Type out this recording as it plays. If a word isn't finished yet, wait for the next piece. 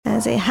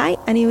אז היי,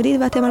 אני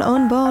יהודית ואתם על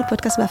אונבורד,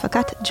 פודקאסט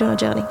בהפקת ג'ונו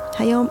ג'רני.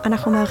 היום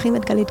אנחנו מארחים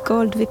את גלית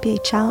גולד,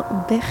 VP HR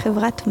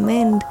בחברת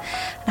מנד.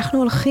 אנחנו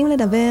הולכים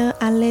לדבר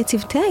על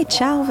צוותי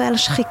HR ועל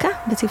שחיקה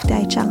בצוותי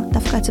HR.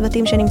 דווקא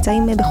הצוותים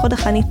שנמצאים בחוד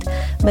החנית,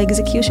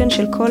 באקזקיושן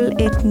של כל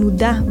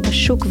תנודה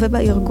בשוק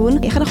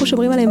ובארגון. איך אנחנו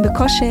שומרים עליהם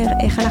בכושר,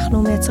 איך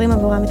אנחנו מייצרים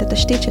עבורם את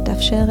התשתית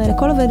שתאפשר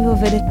לכל עובד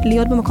ועובדת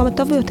להיות במקום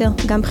הטוב ביותר,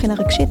 גם מבחינה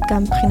רגשית,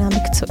 גם מבחינה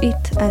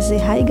מקצועית. אז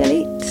היי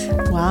גלית.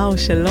 וואו,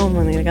 שלום,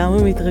 אני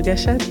לגמרי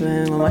מתרגשת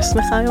וממש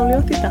שמחה היום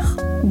להיות איתך.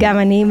 גם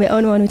אני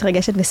מאוד מאוד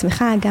מתרגשת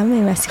ושמחה,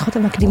 גם מהשיחות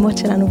המקדימות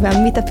שלנו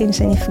והמטפלים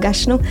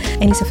שנפגשנו.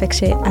 אין לי ספק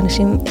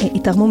שאנשים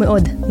יתרמו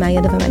מאוד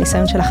מהידע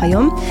ומהניסיון שלך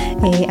היום,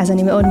 אז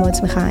אני מאוד מאוד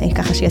שמחה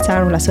ככה שיצא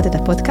לנו לעשות את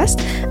הפודקאסט.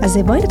 אז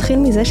בואי נתחיל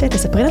מזה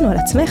שתספרי לנו על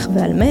עצמך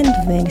ועל מנד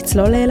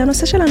ונצלול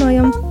לנושא שלנו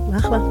היום.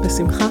 אחלה,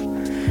 בשמחה.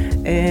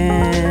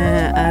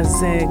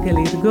 אז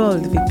גלית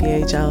גולד, VP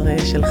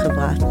HR של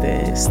חברת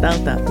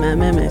סטארט-אפ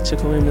מהממת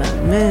שקוראים לה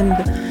מנד.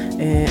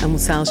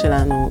 המוצר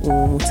שלנו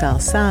הוא מוצר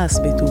SaaS,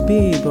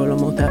 B2B,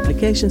 בעולמות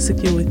ה-Application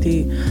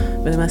Security,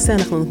 ולמעשה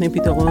אנחנו נותנים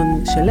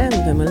פתרון שלם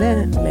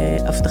ומלא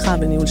להבטחה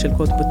בניהול של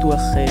קוד פתוח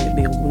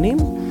בארגונים.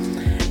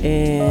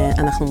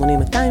 אנחנו מונים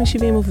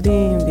 270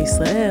 עובדים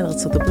בישראל,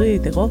 ארצות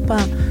הברית, אירופה,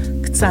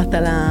 קצת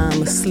על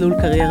המסלול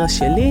קריירה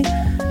שלי,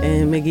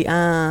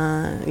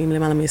 מגיעה עם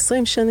למעלה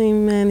מ-20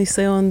 שנים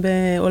ניסיון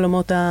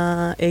בעולמות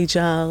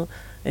ה-HR,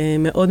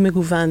 מאוד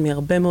מגוון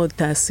מהרבה מאוד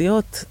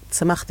תעשיות,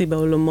 צמחתי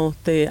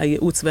בעולמות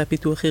הייעוץ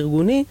והפיתוח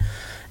ארגוני,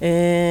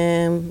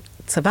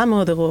 צבא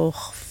מאוד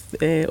ארוך,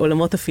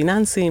 עולמות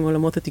הפיננסיים,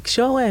 עולמות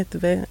התקשורת,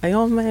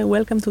 והיום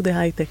Welcome to the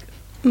high-tech.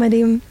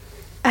 מדהים.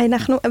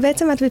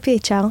 בעצם את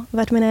VP HR,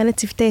 ואת מנהלת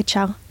צוותי HR.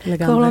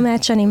 לגמרי. כבר לא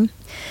מעט שנים.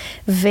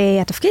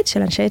 והתפקיד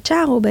של אנשי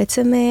HR הוא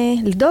בעצם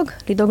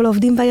לדאוג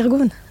לעובדים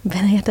בארגון.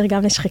 בין היתר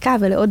גם לשחיקה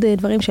ולעוד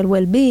דברים של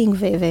well-being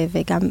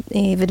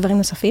ודברים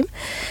נוספים.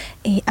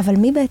 אבל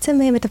מי בעצם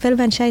מטפל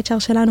באנשי HR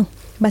שלנו?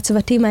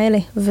 בצוותים האלה,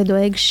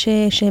 ודואג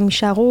שהם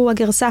יישארו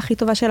הגרסה הכי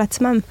טובה של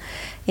עצמם.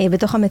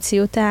 בתוך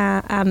המציאות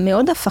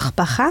המאוד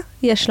הפכפכה,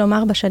 יש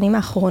לומר בשנים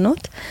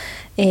האחרונות.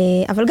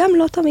 אבל גם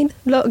לא תמיד,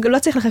 לא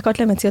צריך לחכות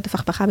למציאות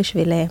הפכפכה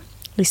בשביל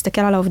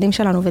להסתכל על העובדים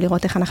שלנו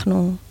ולראות איך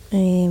אנחנו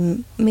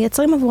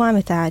מייצרים עבורם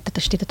את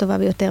התשתית הטובה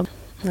ביותר.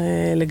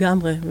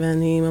 לגמרי,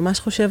 ואני ממש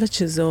חושבת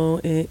שזו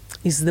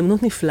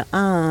הזדמנות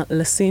נפלאה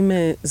לשים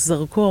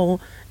זרקור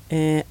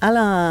על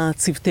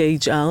הצוותי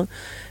HR,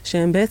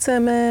 שהם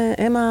בעצם,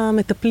 הם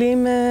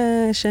המטפלים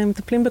שהם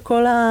מטפלים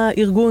בכל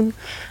הארגון.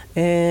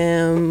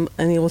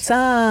 אני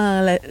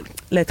רוצה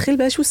להתחיל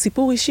באיזשהו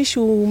סיפור אישי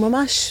שהוא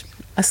ממש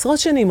עשרות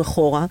שנים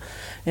אחורה,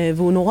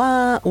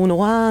 והוא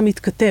נורא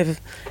מתכתב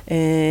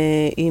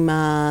עם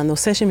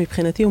הנושא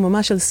שמבחינתי הוא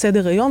ממש על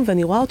סדר היום,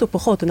 ואני רואה אותו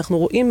פחות. אנחנו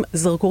רואים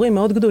זרקורים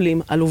מאוד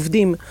גדולים על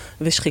עובדים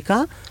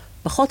ושחיקה,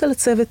 פחות על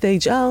הצוות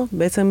HR,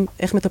 בעצם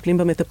איך מטפלים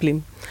במטפלים.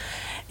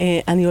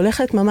 אני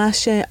הולכת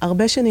ממש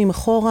הרבה שנים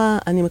אחורה,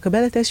 אני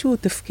מקבלת איזשהו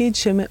תפקיד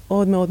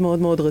שמאוד מאוד מאוד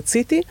מאוד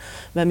רציתי,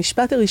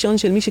 והמשפט הראשון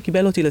של מי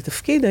שקיבל אותי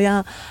לתפקיד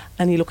היה,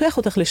 אני לוקח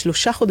אותך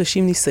ל3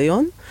 חודשים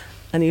ניסיון,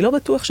 אני לא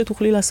בטוח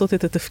שתוכלי לעשות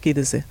את התפקיד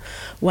הזה.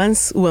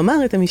 once הוא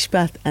אמר את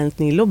המשפט,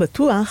 אני לא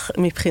בטוח,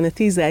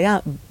 מבחינתי זה היה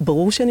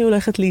ברור שאני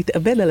הולכת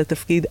להתאבד על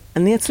התפקיד,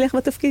 אני אצליח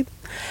בתפקיד.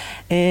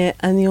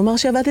 אני אומר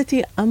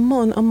שעבדתי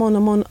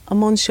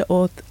המון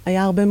שעות,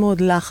 היה הרבה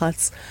מאוד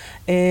לחץ,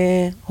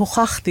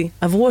 הוכחתי,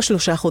 עברו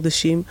 3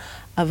 חודשים,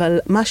 אבל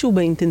משהו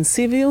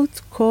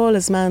באינטנסיביות כל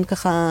הזמן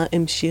ככה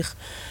המשיך.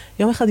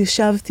 יום אחד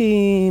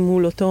ישבתי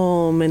מול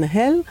אותו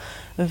מנהל,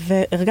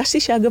 והרגשתי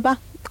שהגבה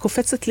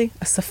קופצת לי,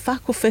 השפה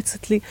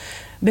קופצת לי.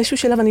 באיזשהו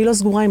שלב אני לא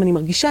סגורה אם אני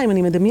מרגישה, אם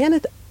אני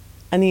מדמיינת,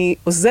 אני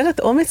עוזרת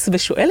אומץ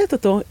ושואלת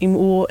אותו אם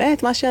הוא רואה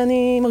את מה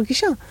שאני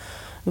מרגישה.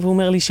 והוא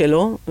אומר לי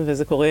שלא,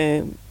 וזה קורה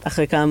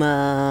אחרי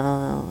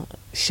כמה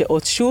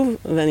שעות שוב,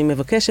 ואני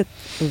מבקשת,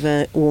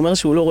 והוא אומר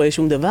שהוא לא רואה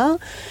שום דבר.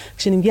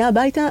 כשאני מגיעה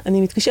הביתה,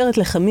 אני מתקשרת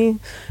לחמי,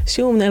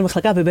 שהוא מנהל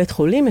מחלקה בבית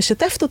חולים,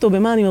 משתפת אותו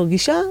במה אני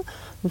מרגישה,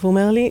 והוא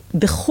אומר לי,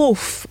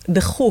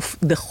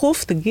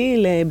 דחוף, תגיעי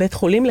לבית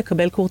חולים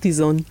לקבל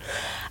קורטיזון.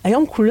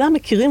 היום כולם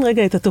מכירים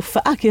רגע את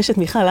התופעה, כי יש את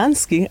מיכל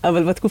אנסקי,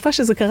 אבל בתקופה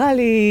שזה קרה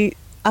לי,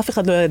 אף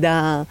אחד לא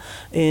ידע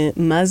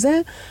מה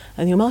זה.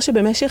 אני אומר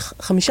שבמשך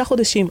 5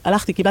 חודשים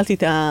הלכתי, קיבלתי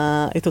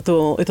את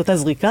אותה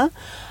זריקה,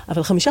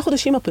 אבל 5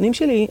 חודשים הפנים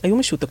שלי היו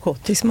משותקות.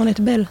 תסמונת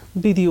בל.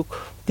 בדיוק.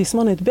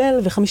 תסמונת בל,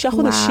 ו5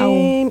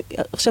 חודשים,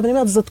 עכשיו אני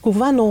אומרת, זו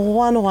תגובה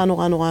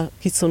נורא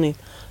קיצונית.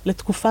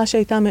 לתקופה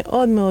שהייתה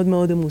מאוד מאוד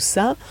מאוד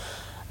עמוסה.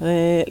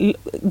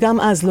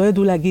 גם אז לא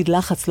ידעו להגיד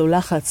לחץ, לא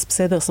לחץ,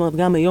 בסדר, זאת אומרת,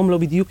 גם היום לא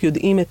בדיוק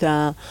יודעים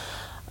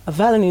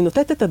אבל אני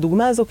נותנת את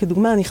הדוגמה הזו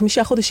כדוגמה, אני 5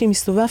 חודשים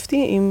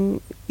הסתובבתי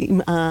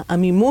עם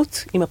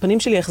העמימות, עם הפנים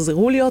שלי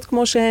יחזרו להיות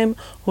כמו שהם,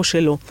 או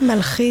שלא.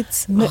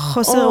 מלחיץ,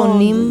 חוסר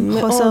אונים,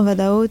 חוסר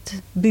ודאות.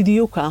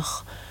 בדיוק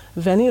כך.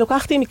 ואני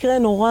לוקחתי מקרה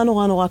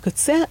נורא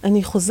קצה,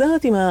 אני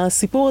חוזרת עם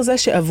הסיפור הזה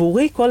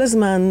שעבורי כל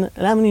הזמן,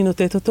 למה אני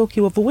נותנת אותו? כי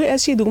הוא עבורי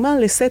איזושהי דוגמה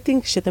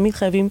לסטינג שתמיד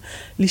חייבים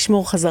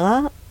לשמור חזרה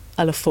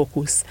על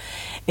הפוקוס.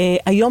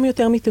 היום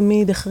יותר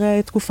מתמיד,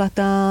 אחרי תקופת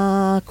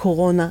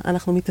הקורונה,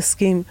 אנחנו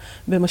מתעסקים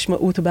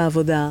במשמעות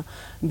בעבודה,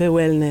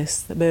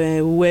 בוולנס,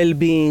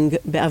 ב-well-being,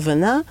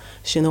 בהבנה,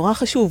 שנורא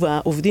חשוב,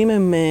 העובדים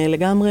הם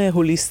לגמרי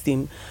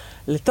הוליסטיים.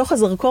 לתוך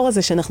הזרקור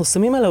הזה שאנחנו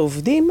שמים על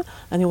העובדים,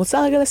 אני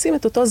רוצה רגע לשים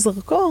את אותו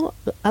זרקור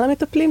על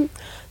המטפלים.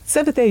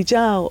 צוות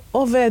HR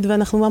עובד,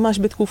 ואנחנו ממש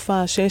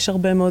בתקופה שיש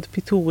הרבה מאוד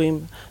פיתורים,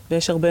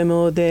 ויש הרבה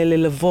מאוד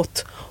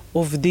ללוות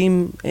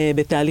עובדים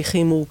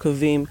בתהליכים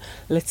מורכבים.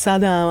 לצד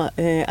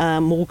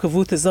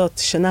המורכבות הזאת,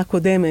 שנה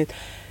קודמת,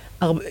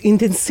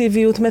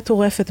 אינטנסיביות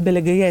מטורפת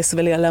בלגייס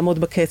ולעמוד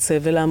בקצב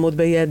ולעמוד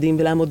ביעדים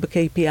ולעמוד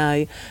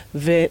ב-KPI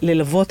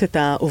וללוות את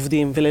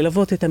העובדים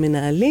וללוות את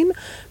המנהלים,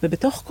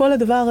 ובתוך כל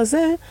הדבר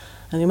הזה,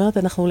 אני אומרת,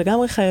 אנחנו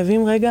לגמרי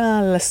חייבים רגע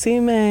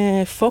לשים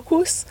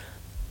פוקוס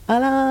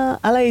על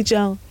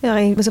ה-HR.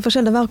 הרי בסופו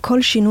של דבר,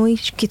 כל שינוי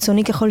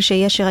קיצוני ככל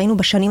שיהיה שראינו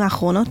בשנים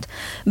האחרונות,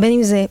 בין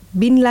אם זה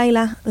בן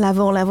לילה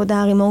לעבור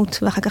לעבודה רימוט,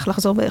 ואחר כך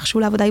לחזור איכשהו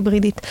לעבודה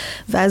היברידית,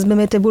 ואז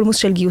באמת בולמוס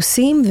של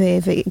גיוסים,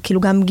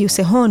 וכאילו גם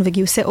גיוסי הון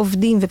וגיוסי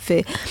עובדים,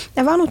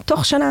 ועברנו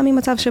תוך שנה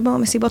ממצב שבו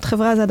מסיבות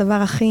חברה זה הדבר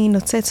הכי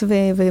נוצץ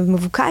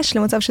ומבוקש,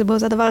 למצב שבו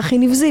זה הדבר הכי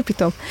נבזי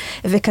פתאום.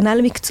 וכנ"ל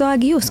למקצוע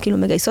הגיוס, כאילו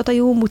מגייסות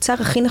היו מוצר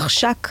הכי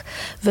נחשק,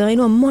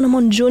 וראינו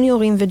המון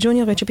ג'וניורים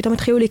וג'וניוריות שפתאום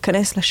התחילו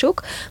להיכנס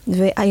לשוק,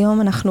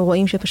 היום אנחנו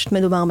רואים שפשוט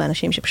מדובר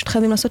באנשים שפשוט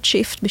חייבים לעשות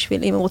שיפט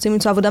בשביל, אם הם רוצים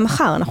למצוא עבודה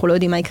מחר, אנחנו לא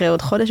יודעים מה יקרה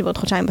עוד חודש ועוד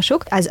חודשיים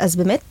בשוק. אז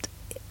באמת,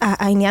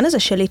 העניין הזה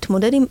של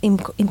להתמודד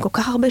עם כל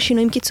כך הרבה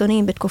שינויים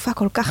קיצוניים בתקופה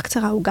כל כך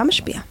קצרה, הוא גם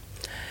משפיע.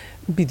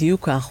 בדיוק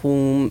כך,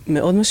 הוא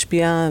מאוד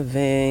משפיע,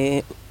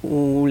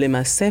 והוא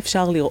למעשה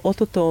אפשר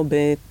לראות אותו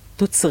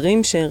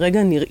בתוצרים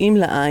שרגע נראים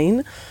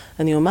לעין.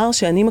 אני אומר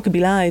שאני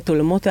מקבילה את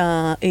עולמות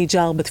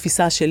ה-HR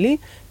בתפיסה שלי,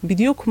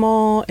 בדיוק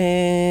כמו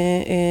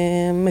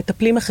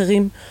מטפלים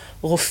אחרים,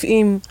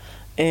 רופאים,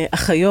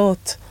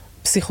 אחיות,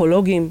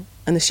 פסיכולוגים,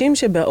 אנשים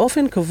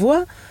שבאופן קבוע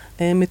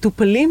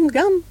מטופלים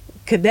גם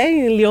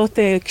כדי להיות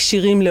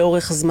קשירים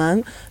לאורך זמן,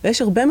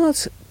 ויש הרבה מאוד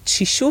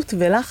תשישות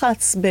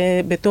ולחץ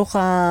בתוך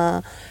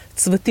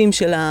הצוותים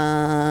של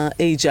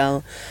ה-HR.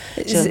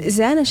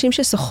 זה אנשים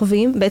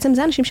שסוחבים, בעצם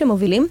זה אנשים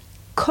שמובילים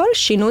כל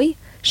שינוי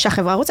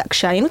שהחברה רוצה.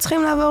 כשהיינו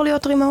צריכים לעבור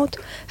להיות רימוט,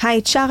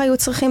 ה-HR היו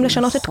צריכים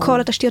לשנות את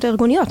כל התשתיות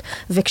הארגוניות.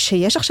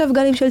 וכשיש עכשיו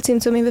גלים של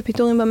צמצומים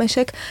ופיתורים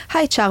במשק,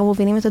 ה-HR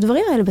מובילים את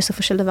הדברים האלה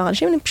בסופו של דבר.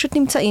 אנשים פשוט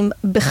נמצאים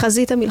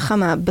בחזית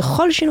המלחמה,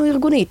 בכל שינוי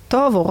ארגוני,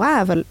 טוב או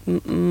רע, אבל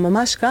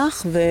ממש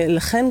כך,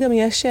 ולכן גם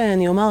יש,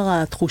 אני אומר,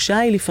 התחושה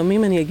היא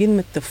לפעמים, אני אגיד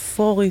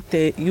מטאפורית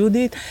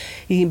יהודית,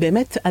 היא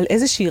באמת על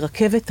איזושהי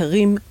רכבת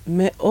הרים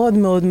מאוד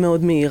מאוד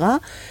מאוד מהירה,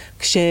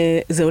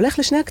 כשזה הולך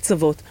לשני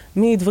הקצוות,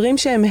 מדברים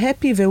שהם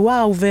הפי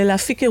ווואו,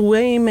 ולהפיק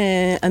אירועים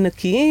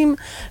ענקיים,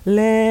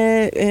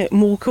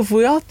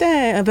 למורכבויות,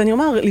 ואני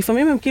אומר,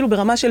 לפעמים הם כאילו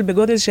ברמה של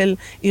בגודל של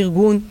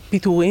ארגון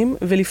פיתורים,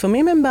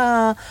 ולפעמים הם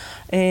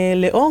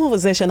לאור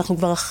זה שאנחנו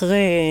כבר אחרי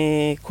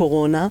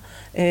קורונה,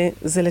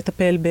 זה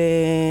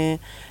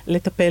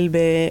לטפל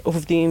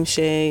בעובדים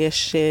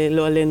שיש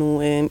לא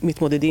עלינו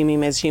מתמודדים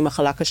עם איזושהי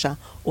מחלה קשה,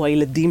 או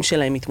הילדים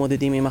שלהם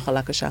מתמודדים עם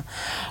מחלה קשה,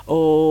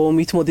 או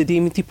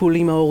מתמודדים עם טיפול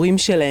עם ההורים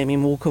שלהם, עם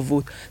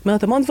מורכבות. זאת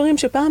אומרת, המון דברים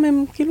שפעם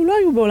הם כאילו לא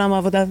היו בעולם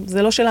העבודה,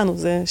 זה לא שלנו,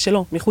 זה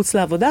שלו, מחוץ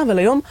לעבודה, אבל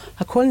היום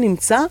הכל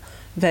נמצא,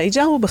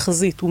 וה-HR הוא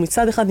בחזית, הוא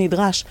מצד אחד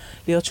נדרש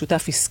להיות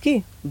שותף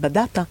עסקי,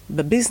 בדאטה,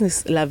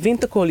 בביזנס, להבין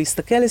את הכל,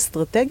 להסתכל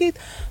אסטרטגית,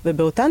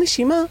 ובאותה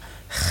נשימה,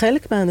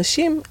 חלק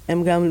מהאנשים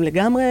הם גם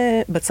לגמרי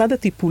בצד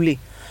הטיפולי.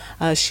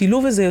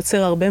 השילוב הזה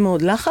יוצר הרבה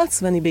מאוד לחץ,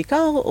 ואני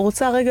בעיקר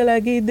רוצה רגע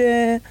להגיד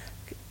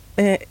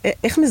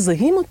איך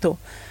מזהים אותו.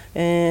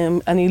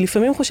 אני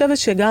לפעמים חושבת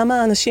שגם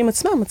האנשים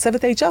עצמם,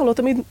 צוות HR לא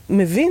תמיד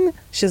מבין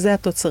שזה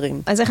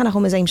התוצרים. אז איך אנחנו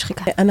מזהים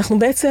שחיקה? אנחנו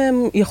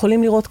בעצם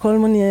יכולים לראות כל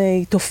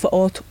מיני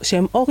תופעות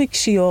שהן או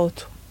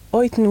רגשיות,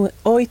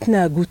 או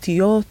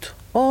התנהגותיות,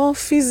 או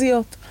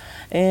פיזיות.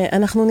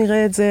 אנחנו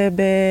נראה את זה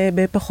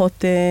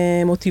בפחות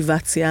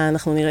מוטיבציה,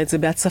 אנחנו נראה את זה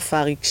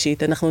בהצפה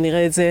רגשית, אנחנו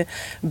נראה את זה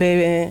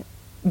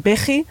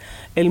בכי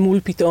אל מול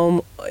פתאום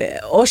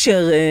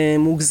עושר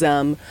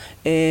מוגזם,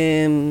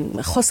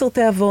 חוסר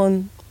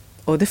תיאבון,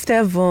 עודף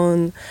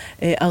תיאבון,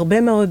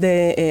 הרבה מאוד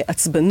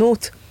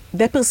עצבנות,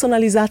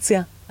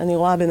 דפרסונליזציה. אני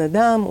רואה בן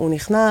אדם, הוא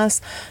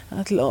נכנס,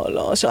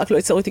 לא, שרק לא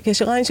יצרו איתי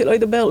קשר עין, שלא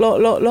ידבר,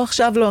 לא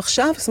עכשיו,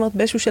 זאת אומרת,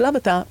 באיזשהו שלב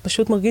אתה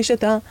פשוט מרגיש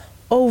את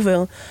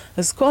האובר.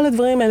 אז כל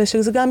הדברים האלה,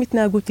 שזה גם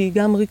התנהגותי,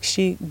 גם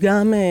רגשי,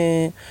 גם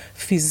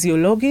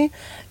פיזיולוגי,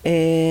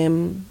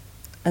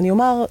 אני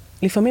אומר,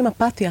 לפעמים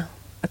אפתיה.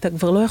 אתה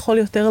כבר לא יכול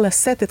יותר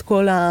לשאת את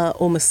כל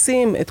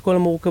העומסים, את כל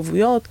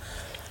המורכבויות.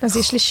 אז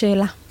יש לי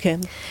שאלה. כן.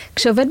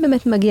 כשעובד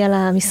באמת מגיע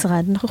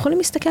למשרד, אנחנו יכולים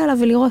להסתכל עליו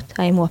ולראות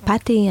האם הוא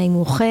אפתי, האם הוא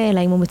אוכל,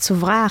 האם הוא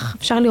מצוברח,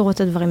 אפשר לראות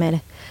את הדברים האלה.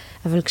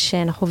 אבל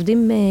כשאנחנו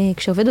עובדים,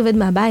 כשעובד עובד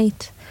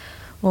מהבית,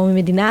 או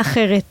ממדינה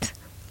אחרת,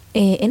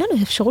 אין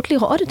לנו אפשרות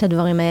לראות את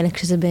הדברים האלה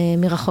כשזה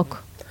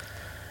מרחוק.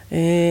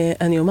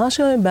 אני אומר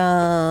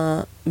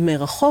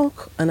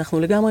שמרחוק אנחנו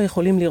לגמרי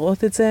יכולים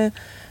לראות את זה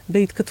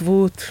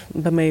בהתכתבות,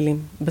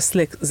 במיילים,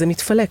 בסלק. זה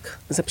מתפלק,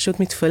 זה פשוט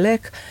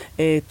מתפלק.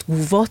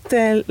 תגובות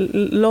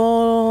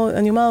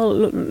אני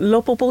אומר,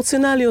 לא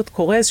פרופורציונליות.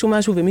 קורה איזשהו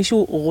משהו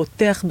ומישהו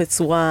רותח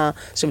בצורה...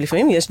 עכשיו,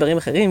 לפעמים יש דברים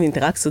אחרים,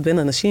 אינטראקציות בין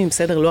אנשים,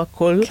 בסדר, לא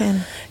הכל. כן.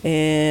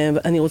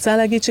 אני רוצה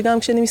להגיד שגם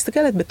כשאני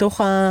מסתכלת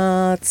בתוך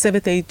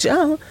הצוות HR,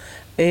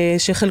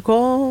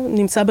 שחלקו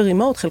נמצא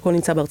ברימוט, חלקו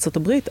נמצא בארצות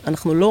הברית,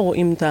 אנחנו לא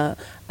רואים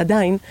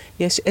עדיין,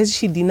 יש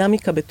איזושהי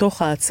דינמיקה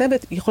בתוך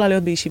הצוות, יכולה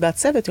להיות בישיבת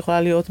צוות,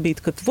 יכולה להיות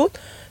בהתכתבות,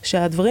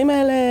 שהדברים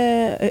האלה,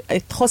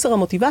 את חוסר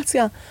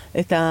המוטיבציה,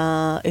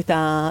 את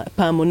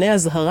הפעמוני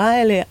הזהרה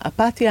האלה,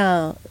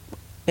 אפתיה,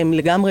 הם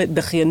לגמרי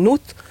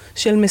דחיינות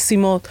של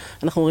משימות.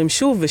 אנחנו רואים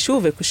שוב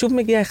ושוב, ושוב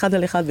מגיע אחד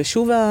על אחד,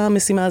 ושוב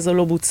המשימה הזו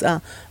לא בוצעה,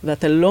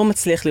 ואתה לא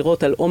מצליח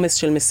לראות על עומס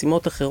של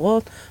משימות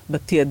אחרות,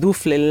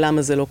 בתיעדוף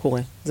ללמה זה לא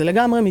קורה. זה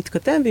לגמרי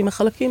מתכתב עם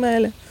החלקים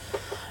האלה.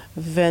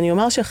 ואני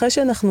אומר שאחרי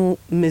שאנחנו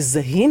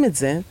מזהים את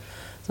זה,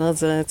 זאת אומרת,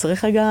 זה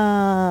צריך רגע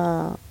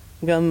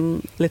גם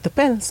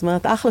לטפל, זאת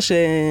אומרת, אחלה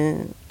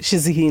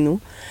שזיהינו.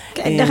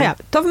 כן, דרך אגב,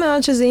 טוב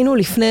מאוד שזיהינו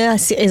לפני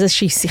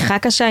איזושהי שיחה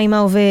קשה עם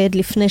העובד,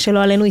 לפני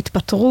שלא עלינו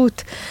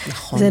התפטרות.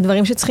 נכון. זה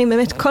דברים שצריכים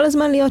באמת כל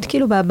הזמן להיות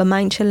כאילו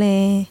במיינד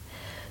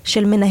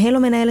של מנהל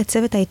או מנהלת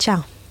צוות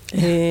ה-HR.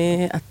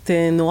 את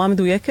נורא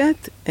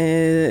מדויקת.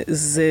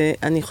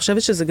 אני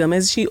חושבת שזה גם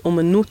איזושהי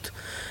אומנות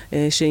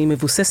שהיא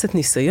מבוססת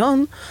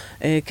ניסיון,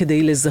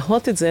 כדי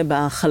לזהות את זה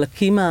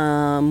בחלקים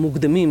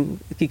המוקדמים.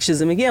 כי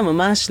כשזה מגיע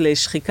ממש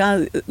לשחיקה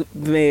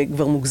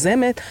וכבר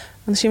מוגזמת,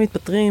 אנשים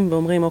מתפטרים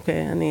ואומרים,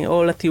 אוקיי, אני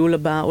או לטיול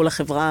הבא, או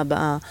לחברה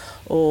הבאה,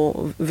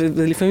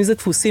 ולפעמים זה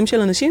דפוסים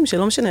של אנשים,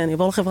 שלא משנה, אני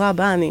אעבור לחברה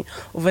הבאה, אני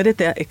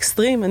עובדת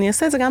אקסטרים, אני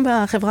אעשה את זה גם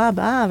בחברה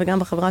הבאה וגם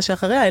בחברה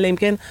שאחריה, אלא אם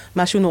כן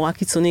משהו נורא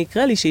קיצוני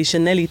יקרה לי,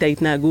 שישנה לי את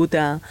ההתנהגות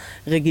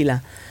הרגילה.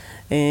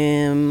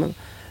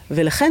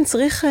 ולכן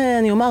צריך,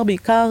 אני אומר,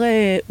 בעיקר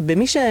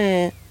במי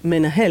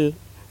שמנהל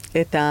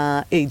את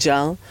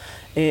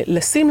ה-HR,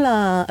 לשים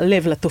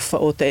לב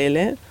לתופעות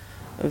האלה,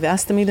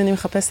 ואז תמיד אני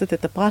מחפשת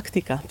את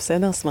הפרקטיקה,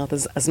 בסדר? זאת אומרת,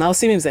 אז מה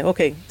עושים עם זה?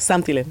 אוקיי,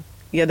 שמתי לב,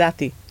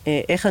 ידעתי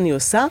איך אני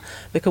עושה,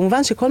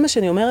 וכמובן שכל מה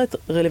שאני אומרת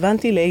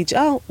רלוונטי ל-HR,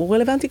 הוא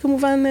רלוונטי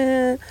כמובן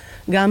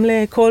גם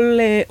לכל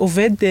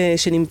עובד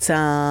שנמצא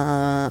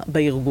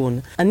בארגון.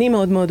 אני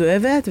מאוד מאוד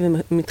אוהבת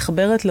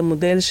ומתחברת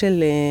למודל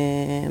של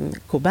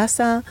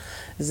קובסה,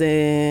 זה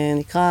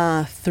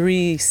נקרא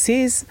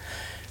 3C's,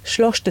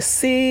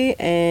 3C,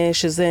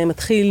 שזה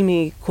מתחיל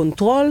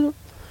מקונטרול,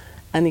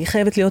 אני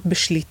חייבת להיות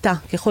בשליטה,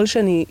 ככל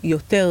שאני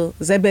יותר,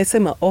 זה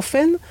בעצם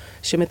האופן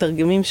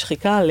שמתרגמים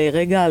שחיקה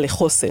לרגע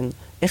לחוסן.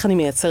 איך אני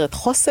מייצרת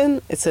חוסן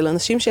אצל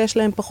אנשים שיש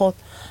להם פחות.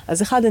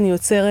 אז אחד, אני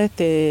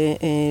יוצרת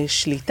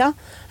שליטה,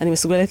 אני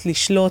מסוגלת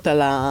לשלוט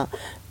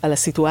על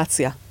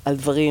הסיטואציה, על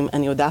דברים,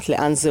 אני יודעת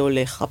לאן זה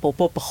הולך.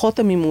 אפרופו פחות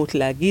עמימות,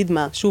 להגיד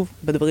מה, שוב,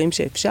 בדברים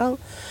שאפשר.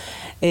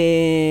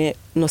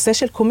 נושא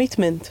של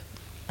קומיטמנט.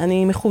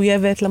 אני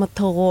מחויבת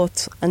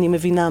למטרות, אני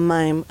מבינה מה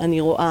הם,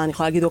 אני רואה, אני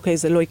יכולה להגיד, אוקיי,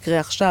 זה לא יקרה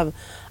עכשיו,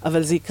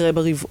 אבל זה יקרה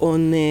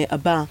ברבעון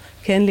הבא.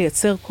 כן,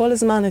 לייצר כל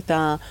הזמן את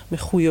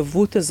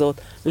המחויבות הזאת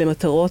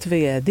למטרות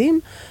ויעדים,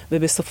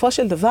 ובסופו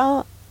של דבר,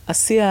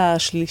 השיא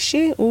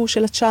השלישי הוא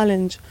של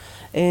הצ'אלנג'.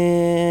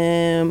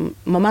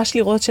 ממש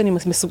לראות שאני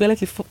מסוגלת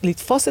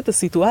לתפוס את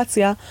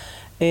הסיטואציה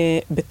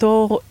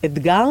בתור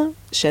אתגר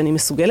שאני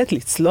מסוגלת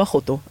לצלוח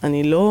אותו.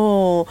 אני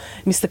לא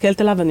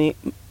מסתכלת עליו, אני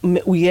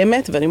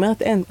מאוימת, ואני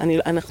אומרת,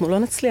 אנחנו לא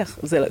נצליח.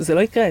 זה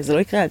לא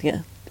יקרה,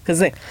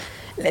 כזה.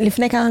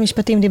 לפני כמה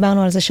משפטים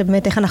דיברנו על זה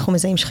שבאמת איך אנחנו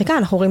מזהים שחיקה,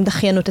 אנחנו רואים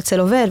דחיינות אצל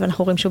עובד,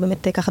 ואנחנו רואים שהוא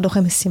באמת ככה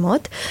דוחה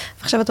משימות.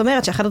 ועכשיו את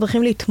אומרת שאחת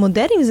הדרכים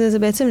להתמודד עם זה, זה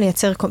בעצם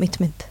לייצר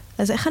קומיטמנט.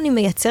 אז איך אני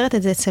מייצרת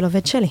את זה אצל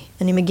עובד שלי?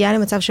 אני מגיעה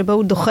למצב שבו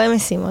הוא דוחה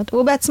משימות,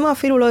 הוא בעצמו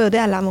אפילו לא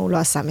יודע למה הוא לא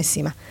עשה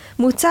משימה.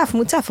 מוצף,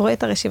 רואה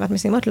את הרשימת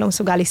משימות, לא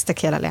מסוגל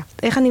להסתכל עליה.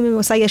 איך אני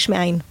עושה יש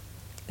מאין?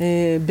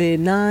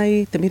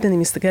 בעיניי, תמיד אני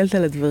מסתכלת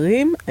על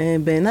הדברים,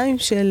 בעיניים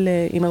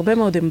עם הרבה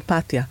מאוד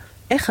אמפתיה.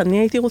 איך אני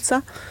הייתי רוצה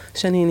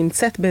שאני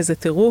נמצאת באיזה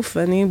טירוף,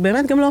 ואני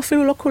באמת גם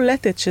אפילו לא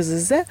קולטת שזה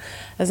זה,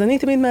 אז אני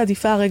תמיד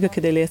מעדיפה רגע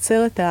כדי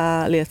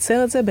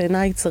לייצר את זה,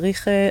 בעיניי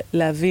צריך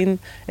להבין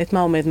את מה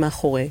עומד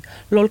מאחורי.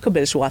 לא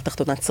לקבל שורה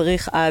תחתונה,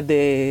 צריך עד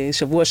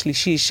שבוע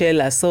שלישי של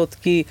לעשות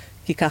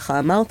כי ככה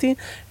אמרתי,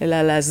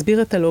 אלא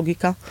להסביר את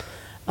הלוגיקה.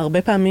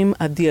 הרבה פעמים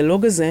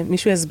הדיאלוג הזה,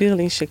 מישהו יסביר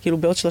לי שכאילו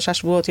בעוד 3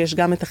 שבועות יש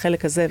גם את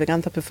החלק הזה וגם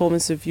את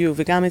ה-performance review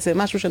וגם את זה,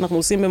 משהו שאנחנו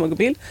עושים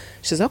במקביל,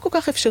 שזה לא כל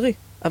כך אפשרי.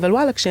 אבל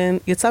וואלה,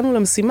 כשיצאנו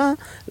למשימה,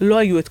 לא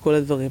היו את כל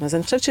הדברים. אז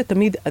אני חושבת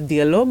שתמיד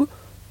הדיאלוג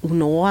הוא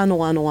נורא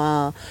נורא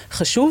נורא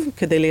חשוב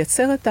כדי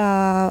לייצר את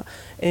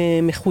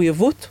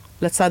המחויבות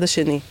לצד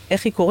השני.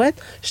 איך היא קורית?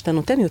 שאתה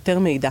נותן יותר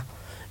מידע.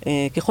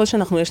 ככל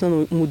יש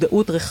לנו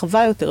מודעות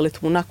רחבה יותר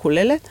לתמונה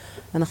כוללת,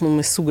 אנחנו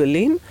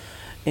מסוגלים.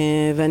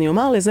 ואני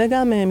אומר, לזה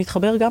גם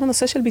מתחבר גם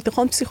הנושא של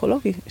ביטחון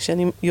פסיכולוגי,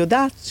 שאני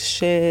יודעת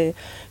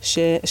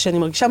שאני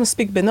מרגישה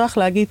מספיק בנוח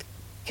להגיד,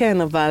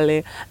 כן, אבל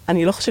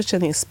אני לא חושבת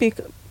שאני אספיק,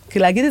 כי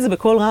להגיד את זה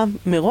בכל רב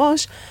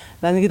מראש,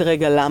 ואני אגיד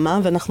רגע למה,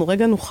 ואנחנו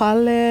רגע נוכל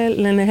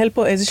לנהל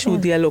פה איזשהו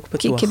דיאלוג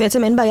פתוח. כי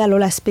בעצם אין בעיה לא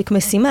להספיק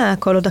משימה,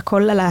 כל עוד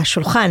הכל על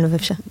השולחן,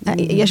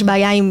 יש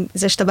בעיה עם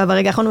זה שאתה בא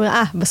ברגע האחרון,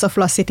 ואומר, בסוף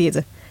לא עשיתי את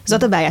זה.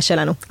 זאת הבעיה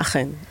שלנו.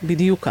 אכן,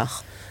 בדיוק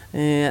כך.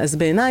 אז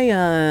בעיניי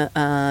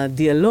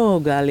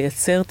הדיאלוג,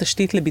 לייצר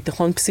תשתית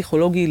לביטחון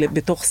פסיכולוגי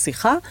בתוך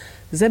שיחה,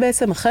 זה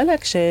בעצם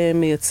החלק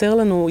שמייצר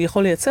לנו,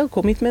 יכול לייצר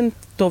קומיטמנט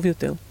טוב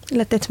יותר.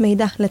 לתת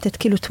מידע, לתת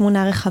כאילו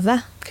תמונה רחבה.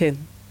 כן,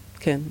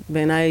 כן.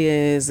 בעיניי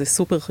זה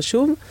סופר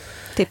חשוב.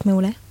 טיפ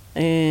מעולה.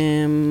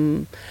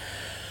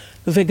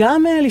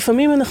 וגם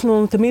לפעמים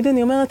תמיד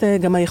אני אומרת,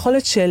 גם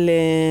היכולת של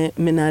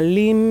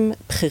מנהלים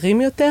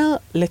בכירים יותר,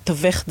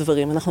 לתווך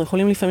דברים. אנחנו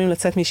יכולים לפעמים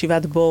לצאת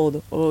מישיבת בורד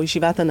או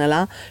ישיבת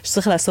הנהלה,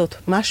 שצריך לעשות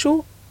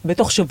משהו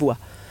בתוך שבוע.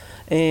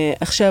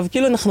 עכשיו,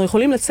 כאילו אנחנו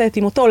יכולים לצאת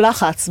עם אותו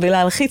לחץ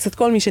ולהלחיץ את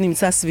כל מי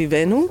שנמצא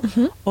סביבנו,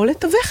 או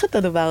לתווך את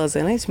הדבר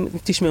הזה.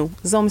 תשמעו,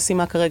 זו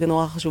משימה כרגע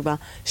נורא חשובה.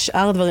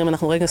 שאר דברים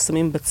אנחנו רגע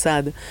שמים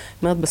בצד.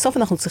 זאת אומרת, בסוף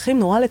אנחנו צריכים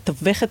נורא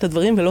לתווך את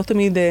הדברים, ולא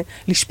תמיד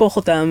לשפוך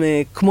אותם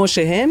כמו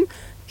שהם,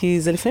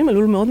 כי זה לפעמים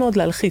עלול מאוד מאוד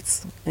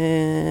להלחיץ.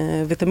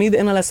 ותמיד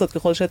אין מה לעשות,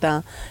 ככל שאתה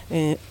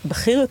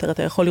בכיר יותר,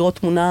 אתה יכול לראות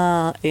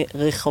תמונה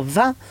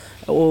רחבה,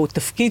 או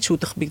תפקיד שהוא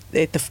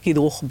תפקיד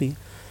רוחבי.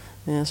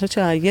 אני חושבת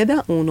שהידע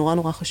הוא נורא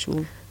נורא חשוב.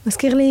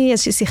 מזכיר לי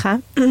איזושהי שיחה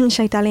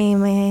שהייתה לי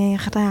עם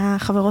אחת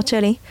החברות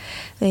שלי,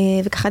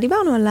 וככה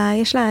דיברנו על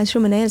יש לה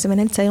איזשהו מנהל, זה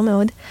מנהל צעיר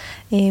מאוד,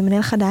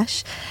 מנהל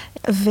חדש,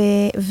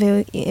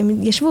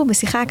 והם ישבו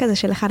בשיחה כזה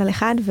של אחד על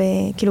אחד,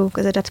 וכאילו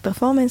כזה דאט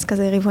פרפורמנס,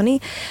 כזה רבעוני,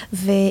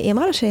 והיא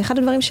אמרה לו שאחד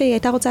הדברים שהיא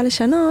הייתה רוצה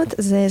לשנות,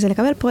 זה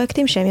לקבל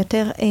פרויקטים שהם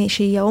יותר,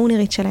 שהיא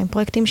האונרית שלהם,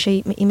 פרויקטים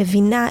שהיא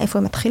מבינה איפה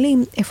הם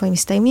מתחילים, איפה הם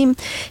מסתיימים,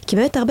 כי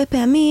באמת הרבה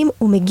פעמים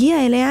הוא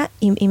מגיע אליה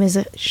עם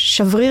איזה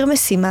שבריר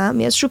משימה,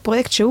 מאיזשהו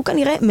פרויקט שהוא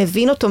כנראה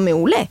מבין אותו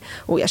מעולה.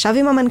 הוא ישב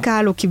עם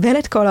המנכ"ל, הוא קיבל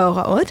את כל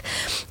ההוראות,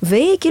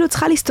 והיא כאילו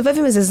צריכה להסתובב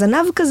עם איזה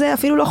זנב כזה,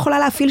 אפילו לא יכולה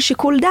להפעיל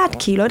שיקול דעת,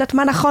 כי היא לא יודעת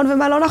מה נכון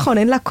ומה לא נכון,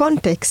 אין לה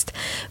קונטקסט.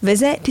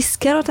 וזה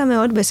תסכל אותה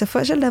מאוד,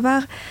 בסופו של דבר,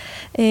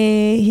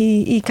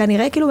 היא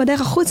כנראה כאילו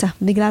בדרך החוצה,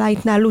 בגלל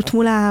ההתנהלות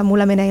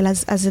מול המנהל.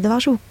 אז זה דבר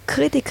שהוא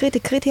קריטי, קריטי,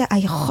 קריטי,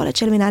 היכולת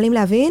של מנהלים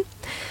להבין,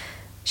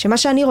 שמה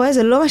שאני רואה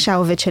זה לא מה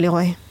שהעובד שלי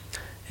רואה.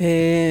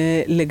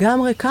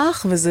 לגמרי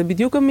כך, וזה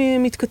בדיוק גם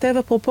מתכתב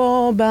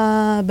אפרופו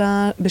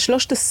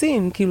בשלושת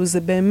הסים, כאילו זה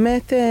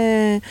באמת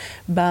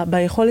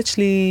ביכולת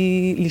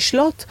שלי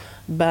לשלוט,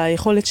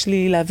 ביכולת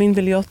שלי להבין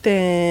ולהיות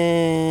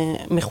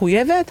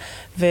מחויבת,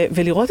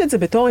 ולראות את זה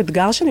בתור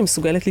אתגר שאני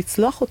מסוגלת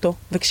לצלוח אותו.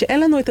 וכשאין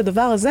לנו את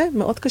הדבר הזה,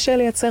 מאוד קשה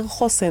לייצר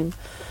חוסן.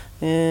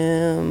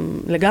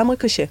 לגמרי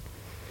קשה.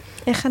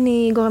 איך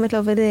אני גורמת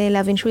לעובד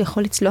להבין שהוא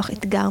יכול לצלוח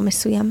אתגר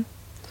מסוים?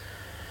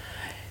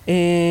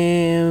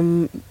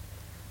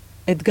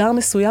 אתגר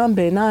מסוים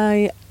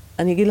בעיניי,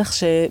 אני אגיד לך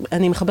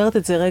שאני מחברת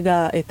את זה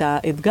רגע, את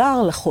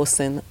האתגר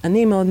לחוסן.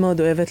 אני מאוד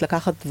מאוד אוהבת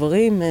לקחת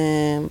דברים,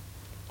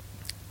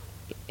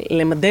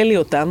 למדל לי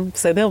אותם,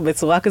 בסדר?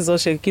 בצורה כזו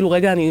שכאילו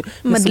רגע אני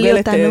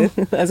מסוגלת,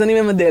 אז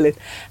אני ממדלת.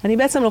 אני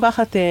בעצם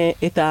לוקחת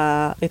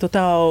את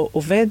אותה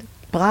עובד,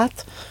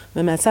 פרט,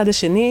 ומהצד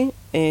השני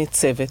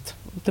צוות.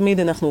 תמיד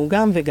אנחנו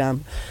גם וגם.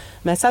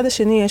 מהצד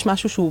השני יש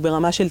משהו שהוא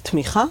ברמה של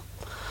תמיכה,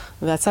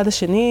 והצד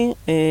השני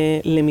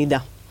למידה.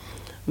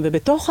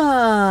 ובתוך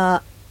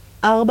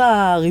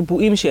 4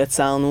 ריבועים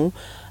שיצרנו,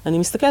 אני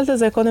מסתכלת על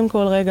זה קודם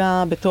כל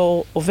רגע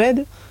בתור עובד,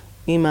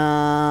 עם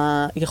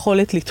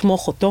היכולת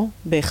לתמוך אותו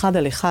באחד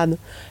על אחד,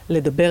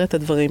 לדבר את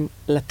הדברים,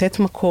 לתת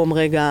מקום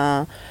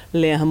רגע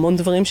להמון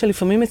דברים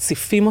שלפעמים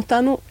מציפים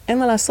אותנו, אין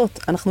מה לעשות,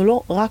 אנחנו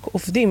לא רק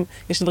עובדים,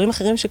 יש דברים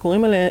אחרים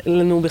שקורים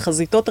לנו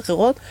בחזיתות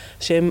אחרות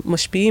שהם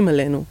משפיעים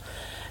עלינו.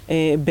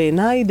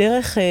 בעיניי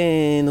דרך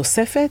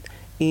נוספת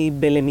היא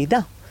בלמידה.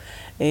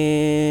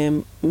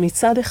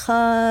 מצד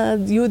אחד,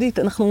 יהודית,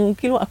 אנחנו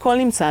כאילו, הכל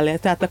נמצא,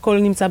 הכל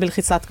נמצא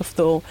בלחיצת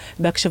כפתור,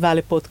 בהקשבה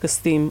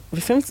לפודקאסטים.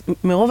 ולפעמים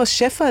מרוב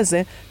השפע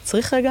הזה,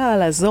 צריך רגע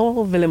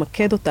לעזור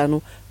ולמקד אותנו.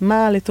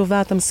 מה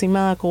לטובת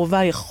המשימה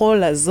הקרובה יכול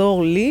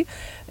לעזור לי,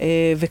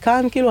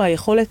 וכאן כאילו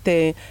היכולת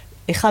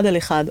אחד על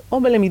אחד,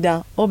 או בלמידה,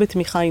 או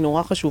בתמיכה היא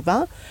נורא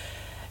חשובה.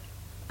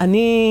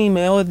 אני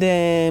מאוד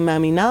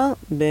מאמינה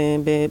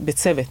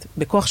בצוות,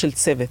 בכוח של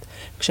צוות.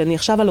 כשאני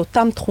עכשיו על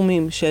אותם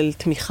תחומים של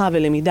תמיכה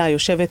ולמידה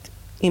יושבת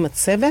עם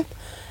הצוות,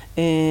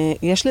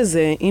 יש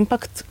לזה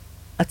אימפקט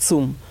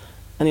עצום.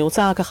 אני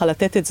רוצה ככה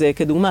לתת את זה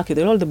כדוגמה,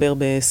 כדי לא לדבר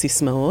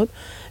בסיסמאות.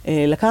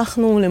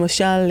 לקחנו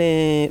למשל,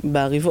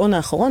 ברבעון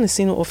האחרון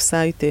עשינו אוף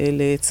סייט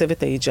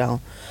לצוות ה-HR.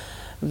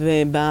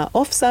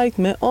 ובאוף סייט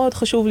מאוד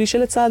חשוב לי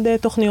שלצד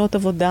תוכניות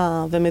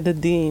עבודה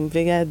ומדדים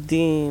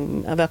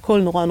ויעדים,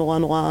 והכל נורא נורא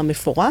נורא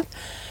מפורט,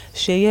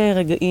 שיהיה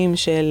רגעים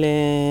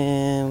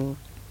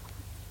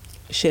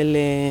של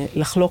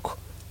לחלוק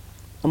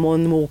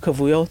המון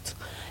מורכבויות,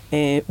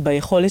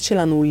 ביכולת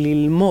שלנו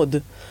ללמוד.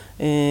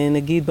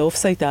 נגיד באוף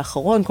סייט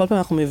האחרון, כל פעם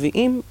אנחנו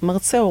מביאים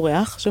מרצה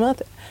אורח,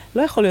 שאומרת,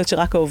 לא יכול להיות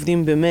שרק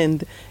העובדים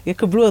במנד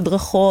יקבלו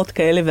הדרכות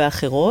כאלה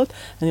ואחרות.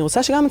 אני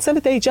רוצה שגם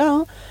הצוות HR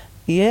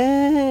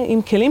יהיה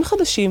עם כלים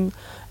חדשים,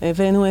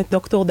 הבאנו את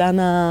דוקטור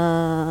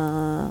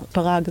דנה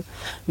פרג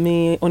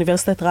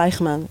מאוניברסיטת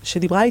רייכמן,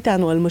 שדיברה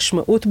איתנו על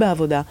משמעות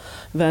בעבודה,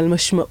 ועל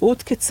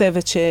משמעות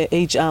כצוות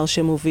ש-HR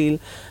שמוביל.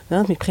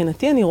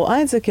 מבחינתי אני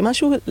רואה את זה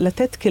כמשהו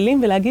לתת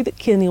כלים ולהגיד,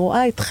 כי אני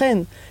רואה אתכן,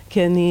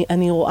 כי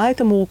אני רואה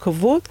את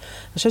המורכבות.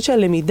 אני חושבת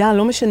שהלמידה,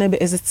 לא משנה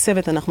באיזה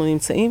צוות אנחנו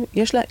נמצאים,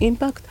 יש לה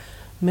אימפקט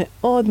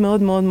מאוד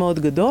מאוד מאוד מאוד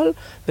גדול,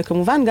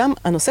 וכמובן גם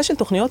הנושא של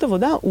תוכניות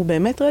עבודה הוא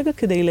באמת רגע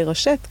כדי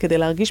לרשת, כדי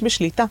להרגיש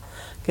בשליטה,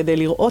 כדי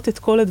לראות את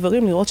כל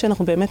הדברים, לראות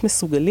שאנחנו באמת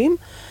מסוגלים.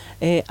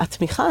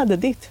 התמיכה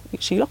ההדדית,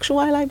 שהיא לא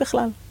קשורה אליי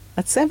בכלל.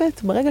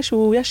 הצוות, ברגע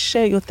יש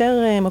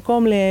יותר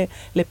מקום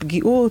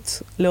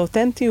לפגיעות,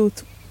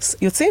 לאותנטיות,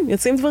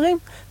 יוצאים דברים,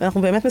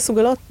 ואנחנו באמת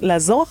מסוגלות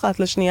לעזור אחת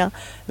לשנייה,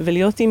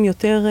 ולהיות עם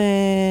יותר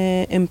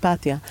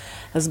אמפתיה.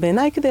 אז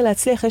בעיניי כדי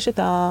להצליח יש את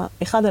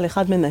האחד על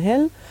אחד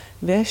מנהל,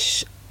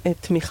 ויש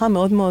תמיכה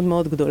מאוד מאוד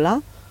מאוד גדולה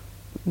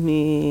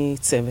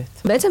מצוות.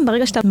 בעצם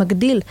ברגע שאתה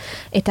מגדיל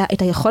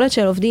את היכולת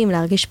של עובדים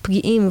להרגיש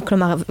פגיעים,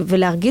 כלומר,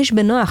 ולהרגיש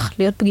בנוח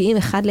להיות פגיעים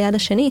אחד ליד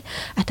השני,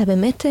 אתה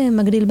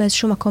מגדיל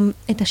באיזשהו מקום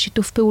את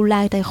השיתוף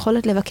פעולה, את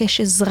היכולת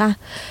לבקש עזרה,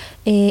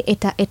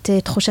 את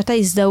תחושת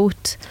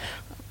ההזדהות.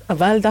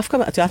 אבל דווקא,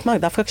 את יודעת מה,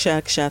 דווקא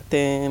כשאת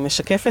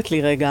משקפת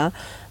לי רגע,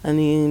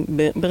 אני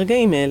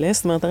ברגעים אלה,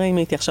 זאת אומרת, הרי אם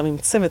הייתי עכשיו עם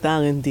צוות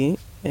ה-R&D,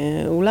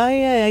 אולי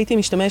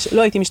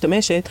לא הייתי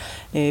משתמשת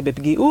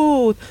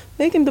בפגיעות,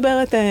 הייתי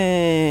מדברת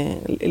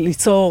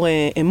ליצור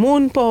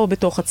אמון פה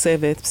בתוך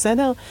הצוות,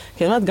 בסדר?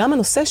 כי אני אומרת, גם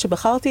הנושא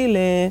שבחרתי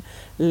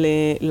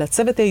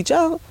לצוות HR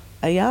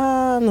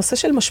היה נושא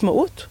של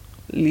משמעות,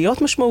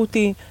 להיות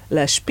משמעותי,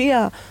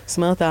 להשפיע, זאת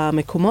אומרת,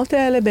 המקומות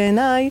האלה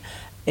בעיניי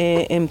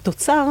הם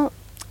תוצר,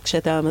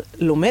 כשאתה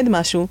לומד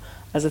משהו,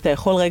 אז אתה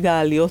יכול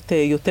רגע להיות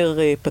יותר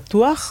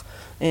פתוח.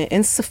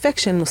 אין ספק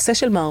שנושא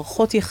של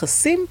מערכות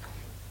יחסים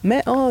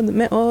מאוד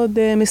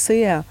מאוד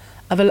מסייע.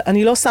 אבל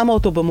אני לא שמה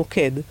אותו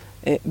במוקד.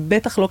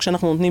 בטח לא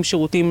כשאנחנו נותנים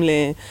שירותים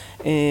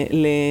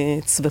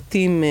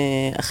לצוותים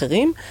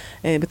אחרים.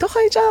 בתוך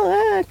ה-HR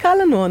קל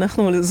לנו,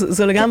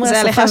 זו לגמרי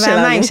השפה שלנו. זה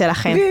הלחם והמים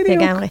שלכם,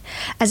 לגמרי.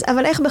 אז,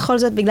 אבל איך בכל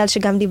זאת, בגלל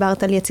שגם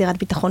דיברת על יצירת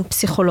ביטחון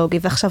פסיכולוגי,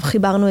 ועכשיו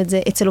חיברנו את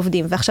זה אצל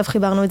עובדים, ועכשיו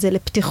חיברנו את זה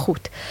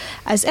לפתיחות.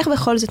 אז איך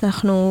בכל זאת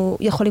אנחנו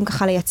יכולים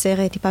ככה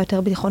לייצר טיפה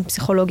יותר ביטחון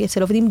פסיכולוגי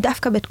אצל עובדים,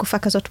 דווקא בתקופה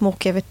כזאת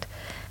מורכבת?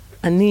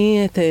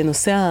 אני את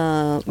נושא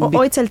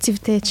או אצל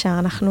צוותי HR,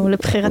 אנחנו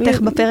לבחירתך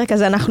בפרק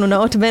הזה, אנחנו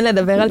נאות בין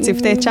לדבר על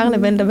צוותי HR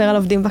לבין לדבר על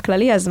עובדים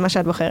בכללי, אז מה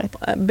שאת בוחרת?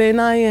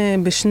 בעיניי,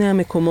 בשני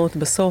המקומות,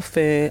 בסוף,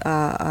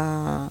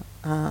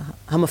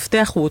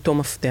 המפתח הוא אותו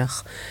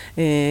מפתח.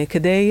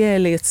 כדי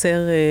לייצר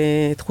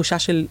תחושה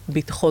של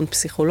ביטחון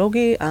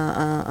פסיכולוגי,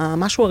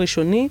 המשהו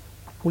הראשוני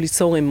הוא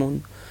ליצור אמון.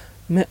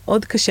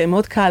 מאוד קשה,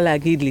 מאוד קל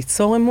להגיד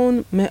ליצור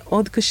אמון,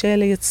 מאוד קשה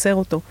לייצר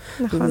אותו.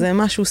 נכון. זה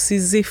משהו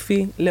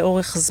סיזיפי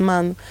לאורך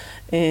זמן,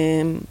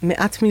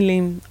 מעט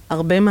מילים,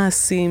 הרבה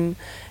מעשים,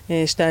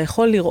 שאתה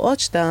יכול לראות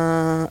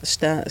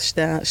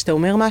שאתה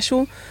אומר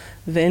משהו,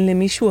 ואין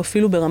למישהו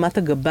אפילו ברמת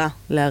הגבה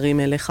להרים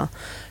אליך.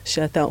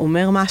 שאתה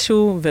אומר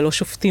משהו ולא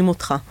שופטים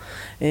אותך.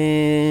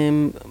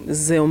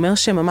 זה אומר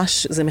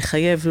שממש, זה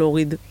מחייב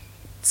להוריד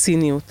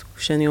ציניות.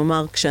 כשאני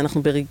אומר,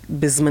 כשאנחנו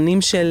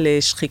בזמנים של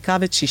שחיקה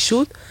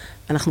ותשישות,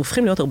 אנחנו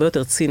הופכים להיות הרבה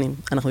יותר ציניים.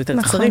 אנחנו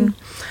יותר קצרים.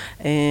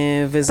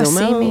 וזה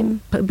אומר,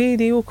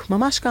 בדיוק,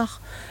 ממש כך.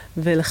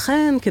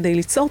 ולכן, כדי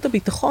ליצור את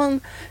הביטחון,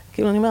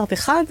 כאילו אני אומרת,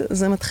 אחד,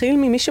 זה מתחיל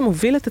ממי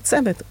שמוביל את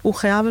הצוות. הוא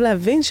חייב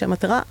להבין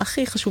שהמטרה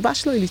הכי חשובה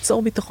שלו היא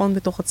ליצור ביטחון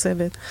בתוך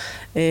הצוות.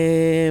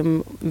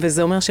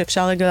 וזה אומר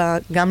שאפשר רגע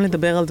גם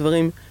לדבר על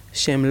דברים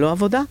שהם לא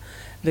עבודה,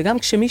 וגם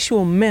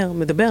כשמישהו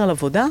מדבר על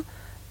עבודה,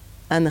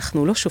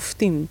 אנחנו לא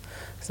שופטים.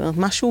 זאת אומרת,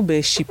 משהו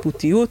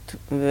בשיפוטיות,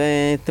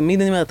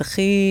 ותמיד אני אומרת,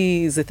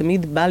 זה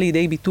תמיד בא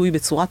לידי ביטוי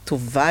בצורה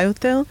טובה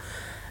יותר,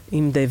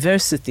 עם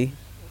diversity.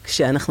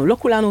 כשאנחנו לא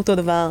כולנו אותו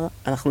דבר,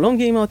 אנחנו לא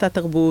מגיעים מאותה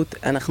תרבות,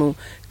 אנחנו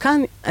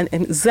כאן,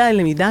 זה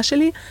הלמידה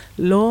שלי,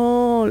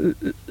 לא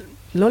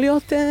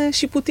להיות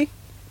שיפוטי.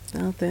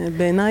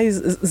 בעיניי,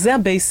 זה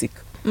הבייסיק.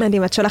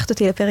 מדהים, את שולחת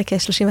אותי לפרק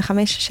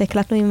 35,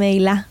 שהקלטנו עם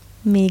הילה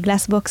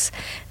מגלאסבוקס,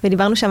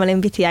 ודיברנו שם על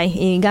MBTI,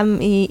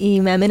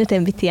 היא מאמנת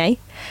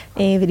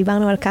MBTI,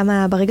 ודיברנו על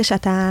כמה ברגע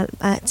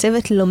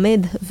הצוות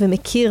לומד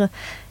ומכיר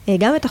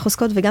גם את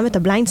החוזקות וגם את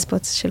הבליינד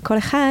ספוטס של כל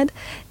אחד,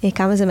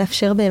 כמה זה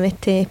מאפשר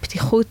באמת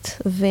פתיחות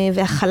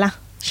והכלה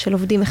של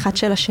עובדים אחד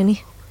של השני.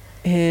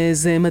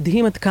 זה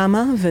מדהים עד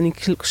כמה, ואני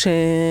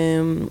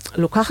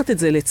כשלוקחת את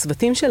זה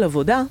לצוותים של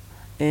עבודה,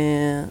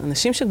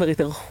 אנשים שכבר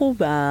התארחו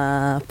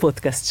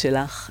בפודקאסט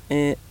שלך,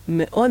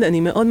 אני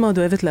מאוד מאוד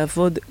אוהבת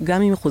לעבוד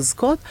גם עם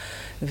חוזקות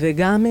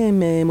וגם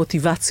עם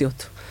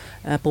מוטיבציות.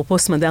 אפרופו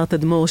סמדר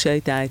תדמור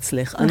שהייתה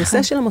אצלך.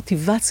 הנושא של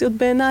המוטיבציות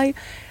בעיניי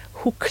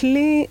הוא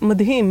כלי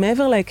מדהים,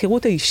 מעבר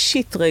להיכרות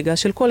האישית רגע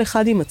של כל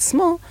אחד עם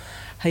עצמו,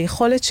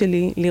 היכולת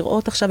שלי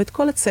לראות עכשיו את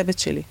כל הצוות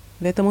שלי,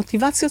 ואת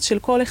המוטיבציות של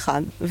כל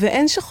אחד,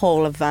 ואין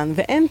שחור לבן,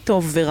 ואין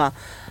טוב ורע,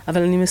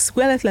 אבל אני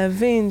מסוגלת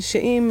להבין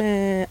שאם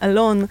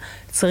אלון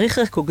צריך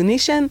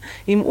recognition,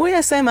 אם הוא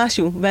יעשה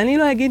משהו, ואני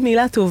לא אגיד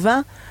מילה טובה,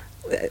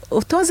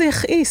 אותו זה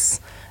יכעיס.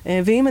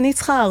 ואם אני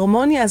צריכה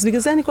הרמוניה, אז בגלל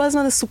זה אני כל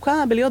הזמן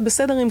עסוקה בלהיות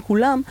בסדר עם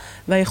כולם,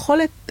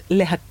 והיכולת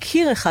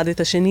להכיר אחד את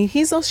השני,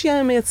 היא זו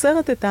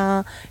שמייצרת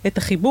את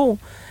החיבור.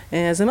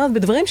 אז אני אומרת,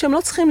 בדברים שהם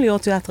לא צריכים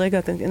להיות, רגע,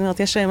 אני אומרת,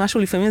 יש משהו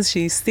לפעמים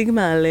איזושהי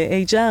סטיגמה על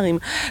HR עם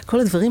כל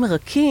הדברים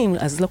הרכים,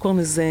 אז לא קוראים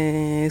לזה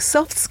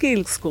soft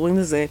skills, קוראים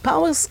לזה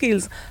power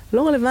skills,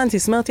 לא רלוונטי.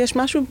 זאת אומרת, יש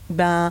משהו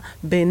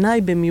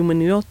בעיניי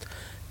במיומנויות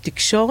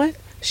תקשורת,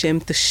 שהם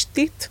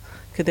תשתית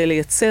כדי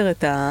לייצר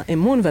את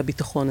האמון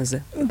והביטחון הזה.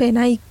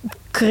 בעיניי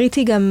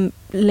קריטי גם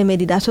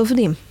למדידת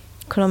עובדים.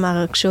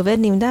 כלומר, כשעובד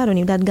נמדד, הוא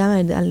נמדד גם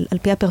על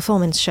פי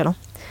הפרפורמנס שלו.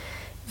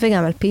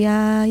 וגם על פי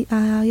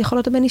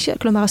היכולות הבין-אישיות,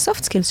 כלומר,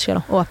 הסופט סקילס שלו,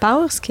 או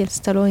הפאוור סקילס,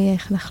 תלוי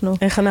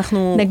איך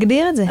אנחנו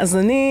נגדיר את זה. אז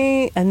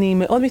אני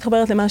מאוד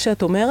מתחברת למה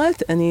שאת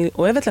אומרת, אני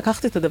אוהבת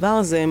לקחת את הדבר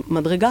הזה,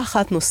 מדרגה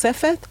אחת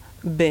נוספת,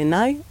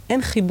 בעיניי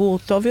אין חיבור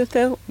טוב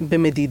יותר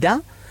במדידה,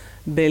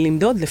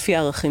 בלמדוד לפי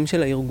הערכים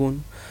של הארגון.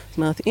 זאת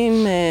אומרת,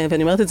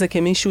 ואני אומרת את זה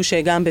כמישהו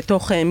שגם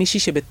מישהי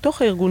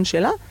שבתוך הארגון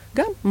שלה,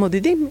 גם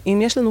מודדים,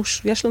 אם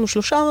יש לנו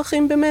 3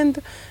 ערכים במנד,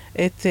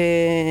 את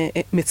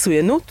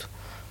מצוינות,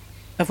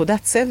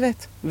 עבודת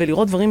צוות,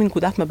 ולראות דברים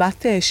מנקודת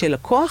מבט של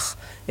לקוח,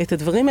 את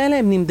הדברים האלה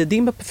הם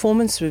נמדדים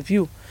בפרפורמנס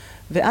ריוויו.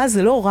 ואז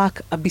זה לא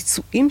רק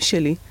הביצועים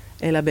שלי,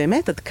 אלא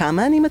באמת עד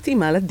כמה אני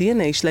מתאימה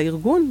ל-DNA של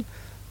הארגון.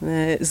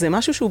 זה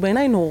משהו שהוא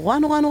בעיניי נורא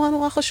נורא נורא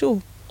נורא חשוב.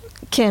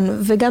 כן,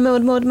 וגם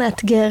מאוד מאוד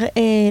מאתגר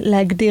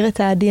להגדיר את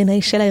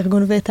ה-DNA של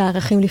הארגון ואת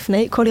הערכים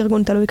לפני. כל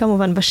ארגון תלוי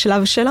כמובן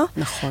בשלב שלו.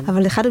 נכון.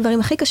 אבל אחד הדברים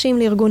הכי קשים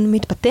לארגון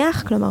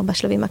מתפתח, כלומר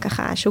בשלבים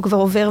ככה שהוא כבר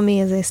עובר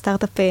מאיזה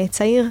סטארט-אפ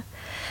צעיר,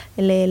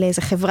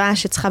 לאיזו חברה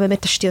שצריכה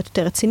באמת תשתיות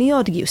יותר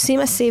רציניות, גיוסים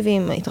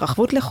מסיביים,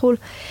 התרחבות לחול.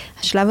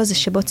 השלב הזה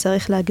שבו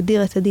צריך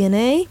להגדיר את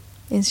ה-DNA,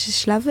 זה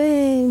שלב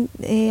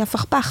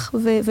הפכפך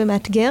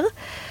ומאתגר.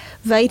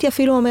 והייתי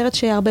אפילו אומרת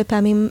שהרבה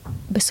פעמים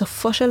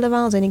בסופו של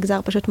דבר זה נגזר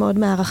פשוט מאוד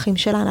מהערכים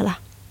של ההנהלה.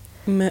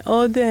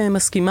 מאוד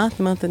מסכימה, זאת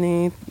אומרת,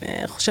 אני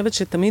חושבת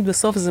שתמיד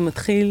בסוף זה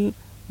מתחיל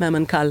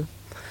מהמנכ"ל.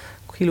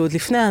 כאילו עוד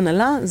לפני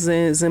ההנהלה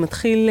זה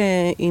מתחיל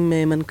עם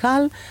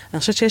מנכ"ל, אני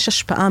חושבת שיש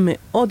השפעה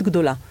מאוד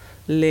גדולה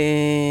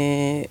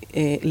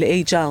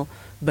ל-HR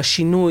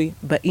בשינוי,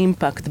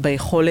 באימפקט,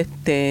 ביכולת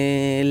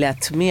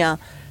להטמיע,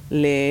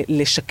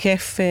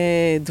 לשקף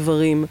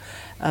דברים,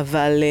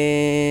 אבל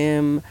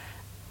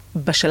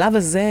בשלב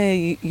הזה,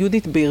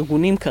 יהודית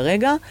בארגונים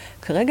כרגע,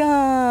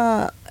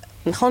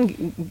 נכון,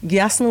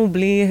 גייסנו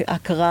בלי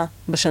הכרה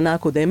בשנה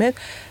הקודמת,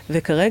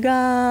 וכרגע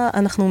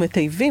אנחנו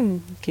מטייבים,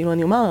 כאילו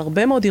אני אומר,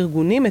 הרבה מאוד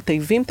ארגונים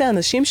מטייבים את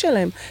האנשים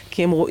שלהם,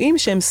 כי הם רואים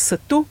שהם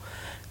סטו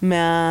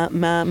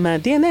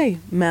מה-DNA,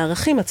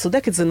 מהערכים. את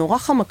צודקת, זה נורא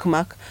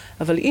חמקמק,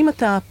 אבל אם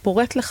אתה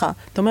פורט לך,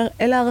 אתה אומר,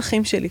 אלה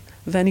הערכים שלי,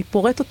 ואני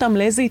פורט אותם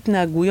לאיזה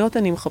התנהגויות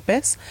אני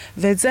מחפש,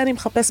 ואת זה אני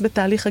מחפש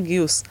בתהליך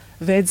הגיוס,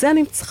 ואת זה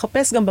אני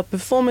מחפש גם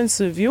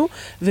בפרפורמנס ריוויו,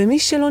 ומי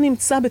שלא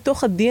נמצא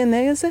בתוך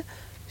ה-DNA הזה,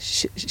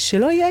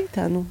 שלא יהיה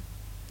איתנו.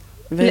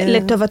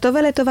 לטובתו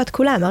ולטובת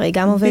כולם, הרי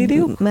גם עובד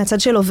מהצד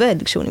של עובד,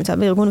 כשהוא נמצא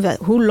בארגון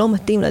והוא לא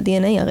מתאים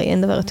ל-DNA, הרי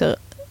אין דבר יותר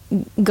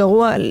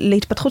גרוע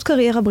להתפתחות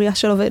קריירה בריאה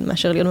של עובד,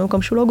 מאשר להיות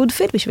במקום שהוא לא גוד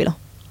פיט בשבילו.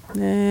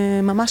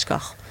 ממש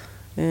כך.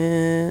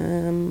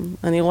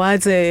 אני רואה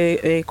את זה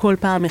כל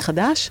פעם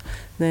מחדש,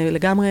 זה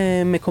לגמרי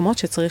מקומות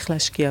שצריך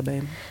להשקיע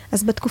בהם.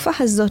 אז בתקופה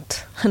הזאת,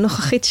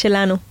 הנוכחית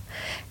שלנו,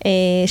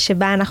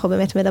 שבה אנחנו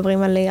באמת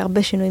מדברים על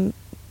הרבה שינויים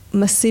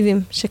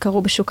מסיביים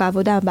שקרו בשוק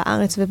העבודה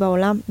בארץ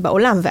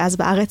ובעולם, ואז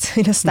בארץ,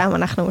 מן הסתם,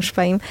 אנחנו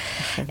מושפעים.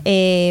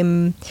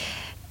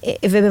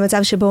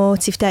 ובמצב שבו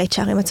צוותי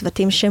ה-HR הם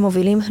הצוותים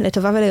שמובילים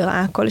לטובה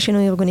ולרעה כל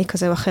שינוי ארגוני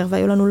כזה או אחר,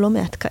 והיו לנו לא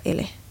מעט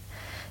כאלה.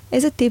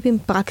 איזה טיפים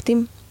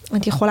פרקטיים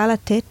את יכולה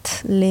לתת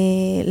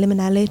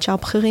למנהלי HR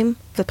בכירים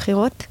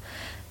ובכירות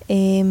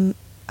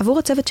עבור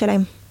הצוות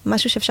שלהם?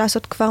 משהו שאפשר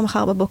לעשות כבר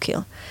מחר בבוקר.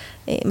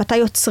 מתי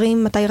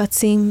יוצרים, מתי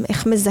רצים,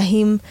 איך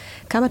מזהים,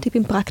 כמה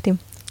טיפים פרקטיים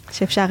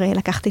שאפשר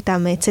לקחת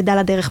איתם צידה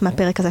לדרך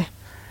מהפרק הזה.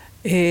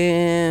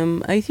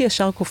 הייתי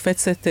ישר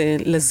קופצת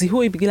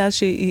לזיהוי בגלל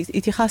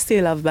שהתייחסתי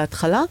אליו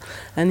בהתחלה.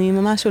 אני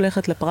ממש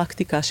הולכת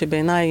לפרקטיקה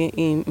שבעיניי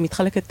היא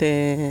מתחלקת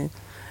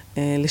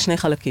לשני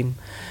חלקים.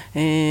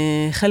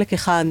 חלק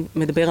אחד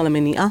מדבר על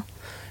המניעה,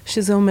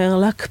 שזה אומר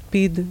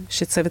להקפיד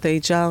שצוות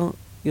ה-HR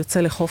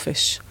יוצא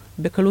לחופש.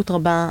 בקלות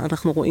רבה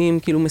אנחנו רואים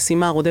כאילו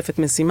משימה רודפת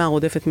משימה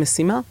רודפת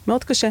משימה,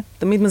 מאוד קשה.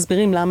 תמיד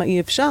מסבירים למה אי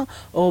אפשר,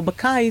 או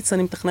בקיץ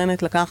אני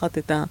מתכננת לקחת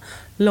את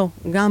לא,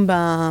 גם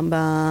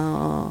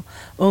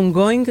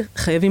ב-ongoing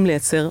חייבים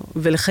לייצר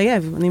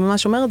ולחייב, אני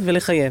ממש אומרת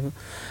ולחייב.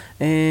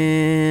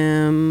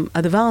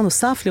 הדבר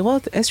הנוסף,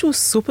 לראות איזשהו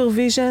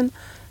סופרוויז'ן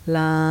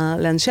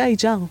לאנשי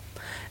ה-HR.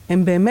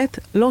 הם באמת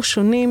לא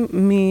שונים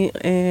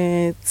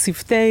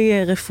מצוותי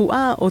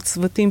רפואה או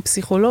צוותים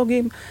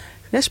פסיכולוגיים.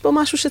 יש פה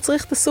משהו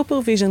שצריך את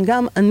הסופרוויז'ן.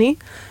 גם אני,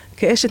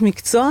 כאשת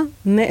מקצוע,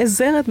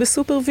 נעזרת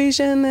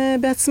בסופרוויז'ן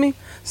בעצמי.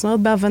 זאת אומרת,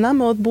 בהבנה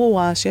מאוד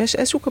ברורה שיש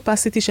איזשהו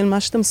קפסיטי של מה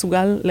שאתה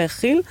מסוגל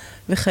להכיל,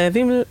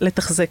 וחייבים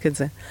לתחזק את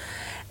זה.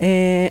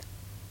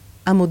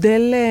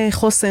 המודל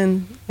חוסן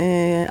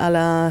על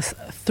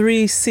ה-3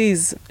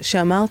 C's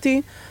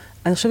שאמרתי,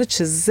 אני חושבת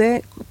שזה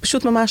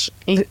פשוט ממש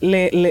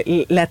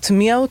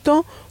להטמיע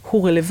אותו,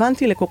 הוא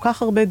רלוונטי לכל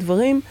כך הרבה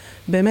דברים,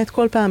 באמת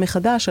כל פעם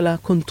מחדש על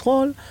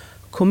הקונטרול,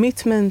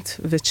 קומיטמנט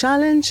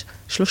וצ'אלנג',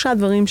 3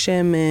 דברים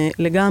שהם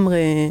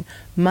לגמרי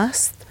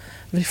must,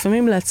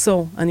 ולפעמים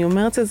לעצור. אני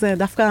אומרת את זה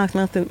דווקא,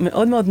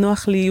 מאוד מאוד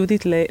נוח לי,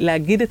 יהודית,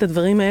 להגיד את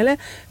הדברים האלה,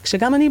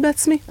 כשגם אני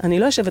בעצמי, אני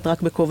לא יושבת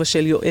רק בכובע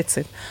של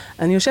יועצת.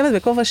 אני יושבת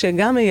בכובע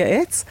שגם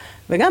מייעץ,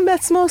 וגם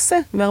בעצמו עושה.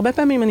 והרבה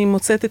פעמים אני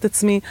מוצאת את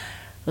עצמי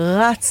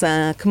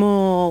רצה,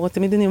 כמו,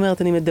 תמיד אני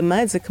אומרת, אני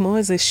מדמה את זה כמו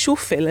איזה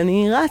שופל,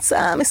 אני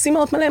רצה,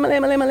 משימות מלא מלא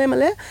מלא מלא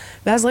מלא,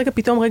 ואז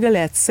פתאום רגע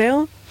להיעצר,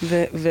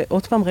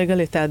 ועוד פעם רגע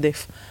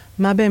לתעדף.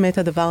 מה באמת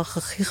הדבר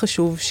הכי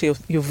חשוב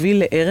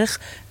שיוביל לערך,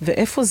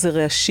 ואיפה זה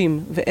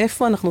רעשים,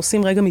 ואיפה אנחנו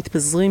עושים רגע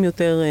מתפזרים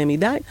יותר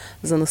מדי,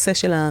 זה הנושא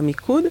של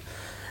המיקוד.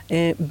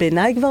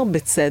 בעיניי כבר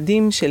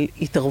בצעדים של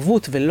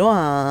התערבות ולא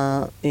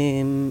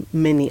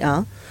המניעה,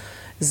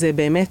 זה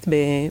באמת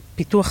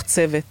בפיתוח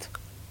צוות.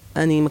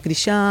 אני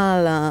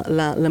מקדישה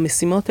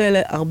למשימות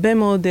האלה הרבה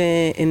מאוד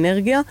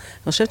אנרגיה,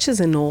 אני חושבת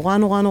שזה נורא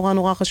נורא נורא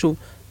נורא חשוב.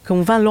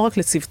 כמובן לא רק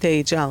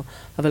לצוותי HR,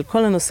 אבל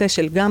כל הנושא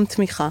של גם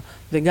תמיכה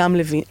וגם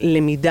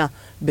למידה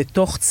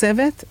בתוך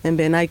צוות, הם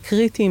בעיניי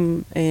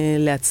קריטיים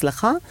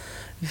להצלחה,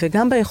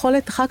 וגם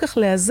ביכולת אחר כך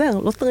להיעזר,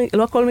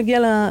 לא הכל מגיע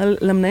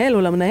למנהל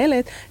או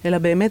למנהלת, אלא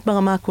באמת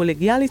ברמה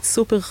הקולגיאלית,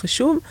 סופר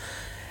חשוב.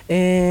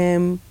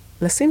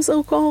 לשים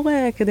זרקור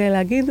כדי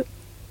להגיד,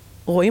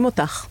 רואים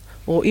אותך,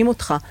 רואים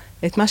אותך.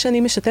 את מה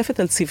שאני משתפת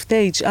על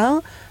צוותי HR,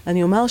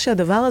 אני אומר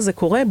שהדבר הזה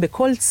קורה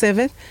בכל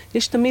צוות,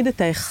 יש תמיד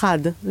את האחד,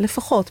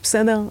 לפחות,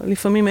 בסדר?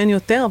 לפעמים אין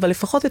יותר, אבל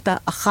לפחות את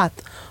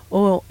האחת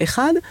או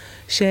אחד,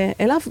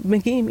 שאליו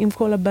מגיעים עם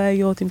כל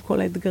הבעיות, עם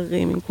כל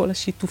האתגרים, עם כל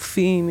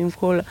השיתופים, עם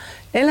כל...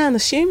 אלה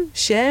האנשים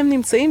שהם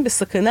נמצאים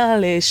בסכנה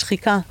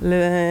לשחיקה,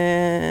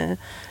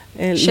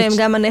 שהם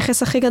גם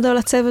הנכס הכי גדול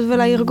לצוות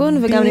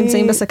ולארגון, וגם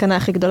נמצאים בסכנה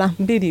הכי גדולה.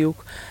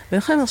 בדיוק.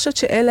 ולכן אני חושבת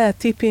שאלה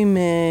הטיפים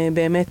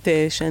באמת,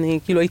 שאני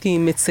כאילו הייתי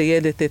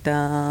מציידת את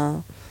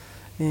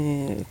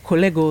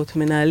הקולגות,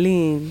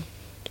 מנהלים.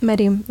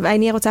 מדהים.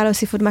 ואני רוצה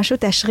להוסיף עוד משהו,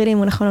 תאשרי לי אם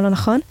הוא נכון או לא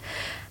נכון.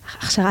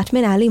 הכשרת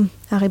מנהלים.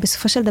 הרי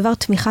בסופו של דבר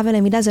תמיכה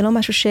ולמידה זה לא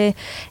משהו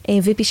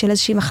ש-VP של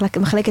איזושהי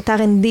מחלקת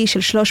R&D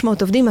של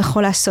 300 עובדים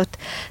יכול לעשות.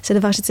 זה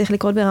דבר שצריך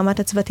לקרות ברמת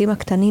הצוותים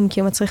הקטנים, כי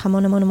הוא מצריך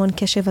המון המון המון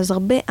קשב, אז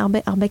הרבה הרבה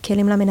הרבה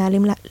כלים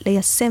למנהלים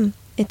ליישם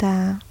את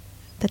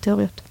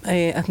התיאוריות.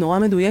 את נורא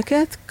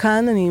מדויקת.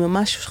 כאן אני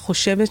ממש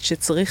חושבת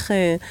שצריך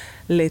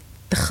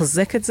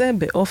לתחזק את זה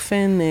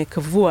באופן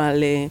קבוע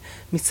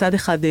מצד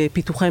אחד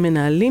פיתוחי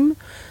מנהלים,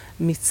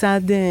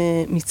 מצד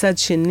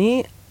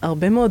שני,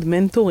 הרבה מאוד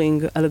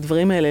מנטורינג על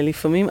הדברים האלה.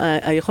 לפעמים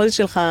היכולת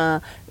שלך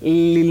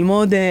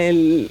ללמוד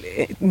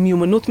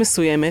מיומנות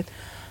מסוימת,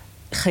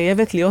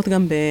 חייבת להיות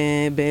גם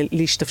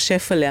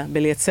להשתפשף עליה,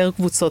 בלייצר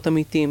קבוצות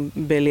אמיתיים,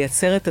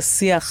 בלייצר את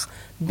השיח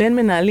בין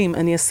מנהלים.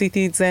 אני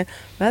עשיתי את זה,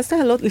 ואז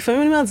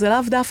לפעמים אני אומרת, זה לאו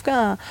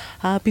דווקא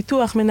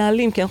הפיתוח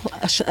מנהלים, כי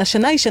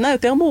השנה היא שנה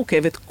יותר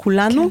מורכבת.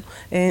 כולנו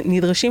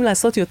נדרשים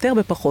לעשות יותר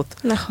בפחות.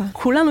 נכון.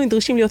 כולנו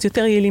נדרשים להיות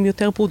יותר יעילים,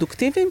 יותר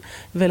פרודוקטיביים,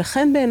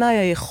 ולכן בעיניי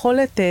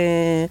היכולת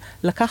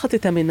לקחת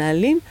את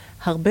המנהלים,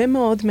 הרבה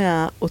מאוד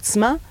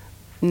מהעוצמה,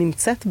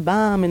 נמצאת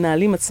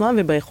במנהלים עצמם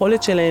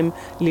וביכולת שלהם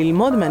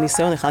ללמוד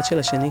מהניסיון אחד של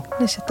השני.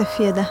 לשתף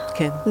ידע.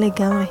 כן.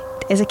 לגמרי.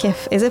 איזה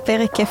כיף, איזה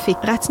פרק כיפי.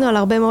 רצנו על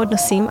הרבה מאוד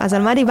נושאים, אז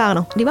על מה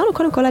דיברנו? דיברנו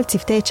קודם כל על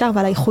צוותי HR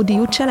ועל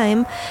הייחודיות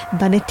שלהם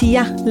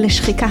בנטייה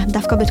לשחיקה,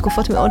 דווקא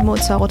בתקופות מאוד מאוד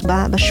סוערות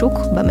בשוק,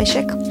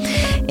 במשק.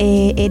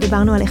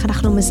 דיברנו על איך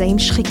אנחנו מזהים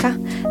שחיקה,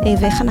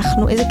 ואיך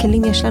איזה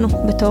כלים יש לנו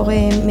בתור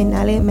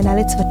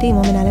מנהלי צוותים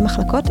או מנהלי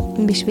מחלקות,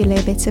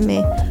 בשביל בעצם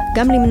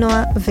גם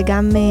למנוע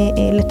וגם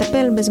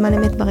לטפל בזמן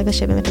אמת ברגע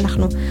שבאמת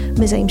אנחנו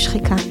מזהים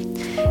שחיקה.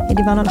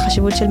 דיברנו על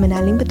החשיבות של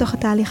מנהלים בתוך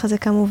התהליך הזה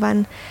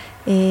כמובן,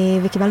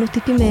 וקיבלנו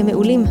טיפים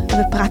מעולים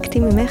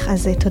ופרקטיים ממך,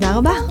 אז תודה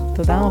רבה.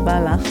 תודה רבה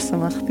לך,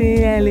 שמחתי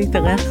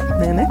להתארח,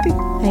 נהניתי.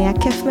 היה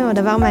כיף מאוד,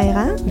 דבר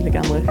מהירה.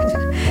 לגמרי.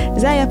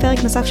 זה היה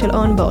פרק נוסף של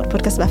אונבורד,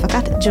 פודקאסט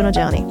בהפקת ג'ונו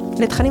ג'רני.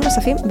 לתכנים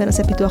נוספים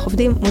בנושא פיתוח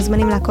עובדים,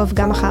 מוזמנים לעקוב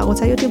גם אחר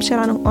ערוץ היוטיוב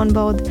שלנו,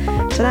 אונבורד.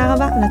 תודה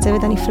רבה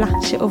לצוות הנפלא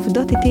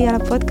שעובדות איתי על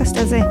הפודקאסט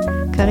הזה,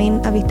 קרין,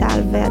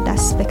 אביטל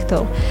והדס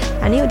וקטור.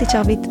 אני יהודית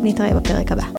שרביט, נתראה בפרק הבא.